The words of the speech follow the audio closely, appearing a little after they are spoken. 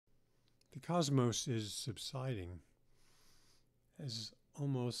The cosmos is subsiding, as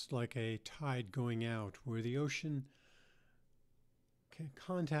almost like a tide going out, where the ocean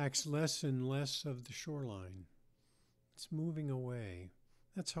contacts less and less of the shoreline. It's moving away.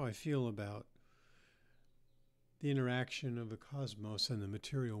 That's how I feel about the interaction of the cosmos and the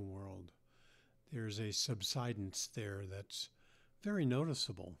material world. There's a subsidence there that's very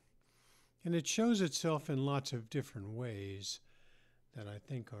noticeable. And it shows itself in lots of different ways that I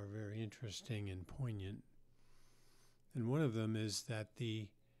think are very interesting and poignant. And one of them is that the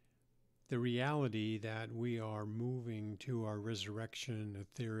reality that we are moving to our resurrection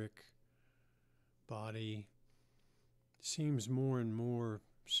etheric body seems more and more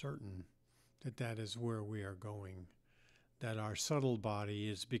certain that that is where we are going, that our subtle body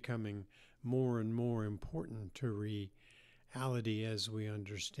is becoming more and more important to reality as we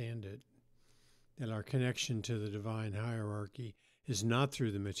understand it, that our connection to the divine hierarchy is not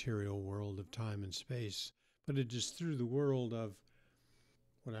through the material world of time and space, but it is through the world of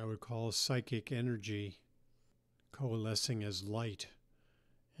what I would call psychic energy coalescing as light,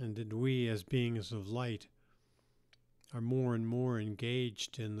 and that we as beings of light are more and more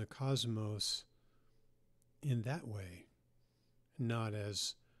engaged in the cosmos in that way, not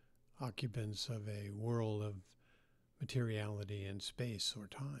as occupants of a world of materiality and space or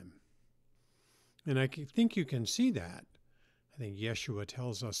time. And I think you can see that. I think Yeshua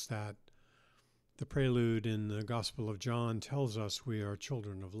tells us that. The prelude in the Gospel of John tells us we are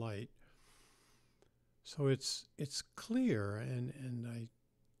children of light. So it's clear, and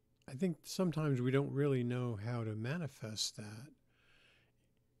I think sometimes we don't really know how to manifest that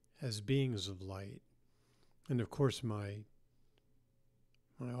as beings of light. And of course, my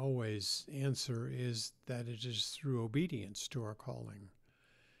always answer is that it is through obedience to our calling.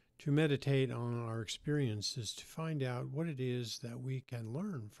 To meditate on our experiences, to find out what it is that we can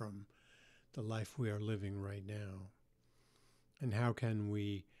learn from the life we are living right now. And how can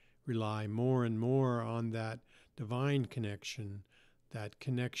we rely more and more on that divine connection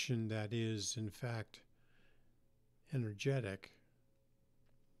that is, in fact, energetic.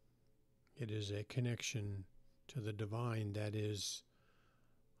 It is a connection to the divine that is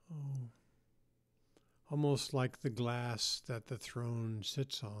almost like the glass that the throne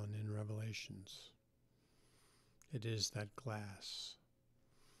sits on in Revelations. It is that glass.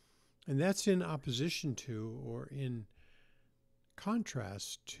 And that's in opposition to, or in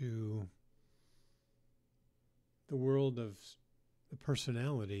contrast to, the world of the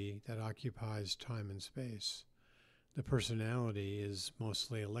personality that occupies time and space. The personality is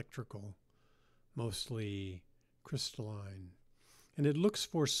mostly electrical, mostly crystalline, and it looks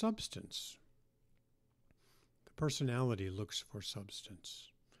for substance. The personality looks for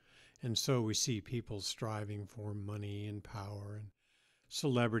substance. And so we see people striving for money and power and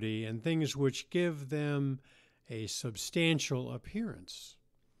celebrity and things which give them a substantial appearance.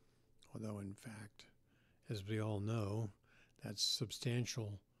 Although, in fact, as we all know, that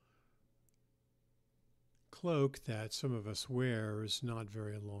substantial cloak that some of us wear is not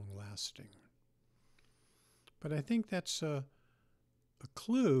very long lasting. But I think that's a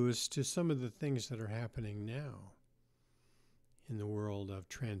clue as to some of the things that are happening now in the world of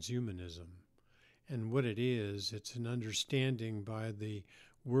transhumanism. And what it is, it's an understanding by the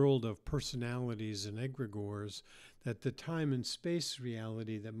world of personalities and egregores that the time and space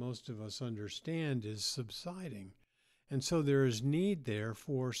reality that most of us understand is subsiding. And so there is need there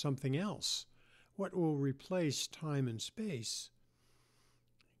for something else. What will replace time and space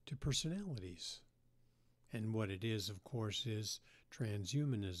to personalities? And what it is, of course, is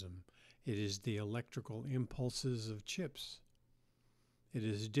transhumanism. It is the electrical impulses of chips. It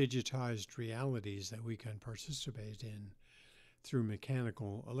is digitized realities that we can participate in through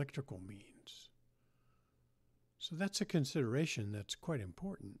mechanical, electrical means. So that's a consideration that's quite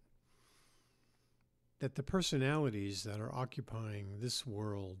important. That the personalities that are occupying this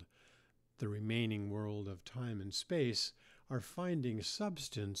world, the remaining world of time and space, are finding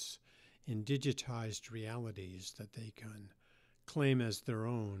substance in digitized realities that they can claim as their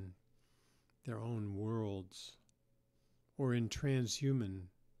own worlds, or in transhuman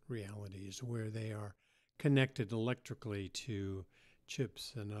realities where they are connected electrically to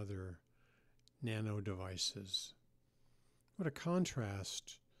chips and other nano devices. What a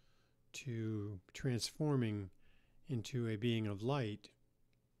contrast to transforming into a being of light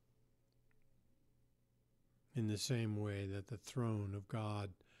in the same way that the throne of God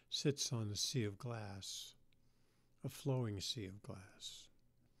sits on a sea of glass, a flowing sea of glass.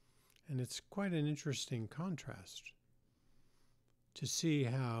 And it's quite an interesting contrast to see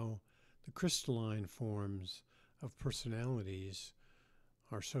how the crystalline forms of personalities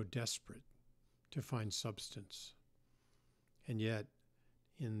are so desperate to find substance. And yet,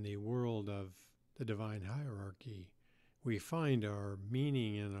 in the world of the divine hierarchy, we find our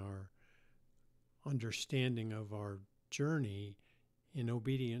meaning and our understanding of our journey in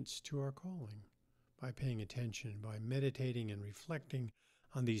obedience to our calling, by paying attention, by meditating and reflecting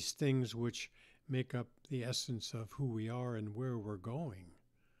on these things which make up the essence of who we are and where we're going.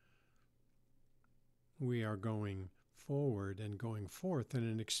 We are going forward and going forth in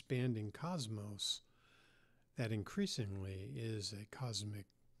an expanding cosmos that increasingly is a cosmic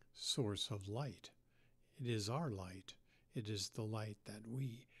source of light. It is our light. It is the light that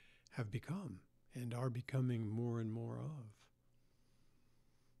we have become and are becoming more and more of.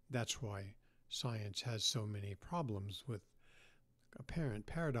 That's why science has so many problems with apparent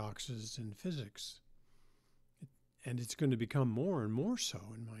paradoxes in physics. And it's going to become more and more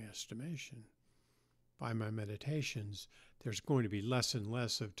so, in my estimation. By my meditations, there's going to be less and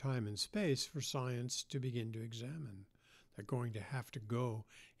less of time and space for science to begin to examine. They're going to have to go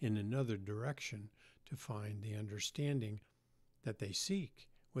in another direction to find the understanding that they seek.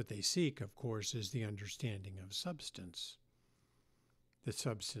 What they seek, of course, is the understanding of substance, the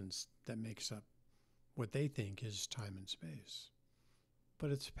substance that makes up what they think is time and space. But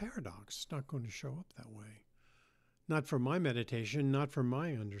it's a paradox. It's not going to show up that way. Not for my meditation, not for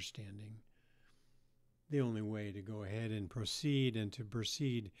my understanding. The only way to go ahead and to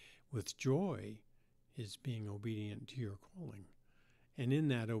proceed with joy is being obedient to your calling. And in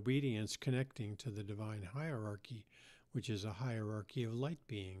that obedience, connecting to the divine hierarchy, which is a hierarchy of light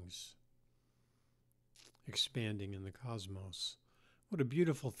beings, expanding in the cosmos. What a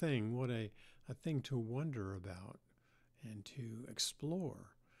beautiful thing. What a thing to wonder about and to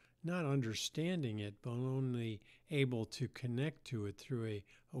explore. Not understanding it, but only able to connect to it through a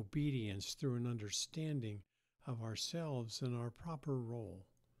obedience, through an understanding of ourselves and our proper role,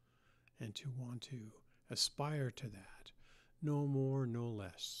 and to want to aspire to that, no more, no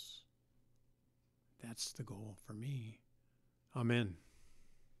less. That's the goal for me. Amen.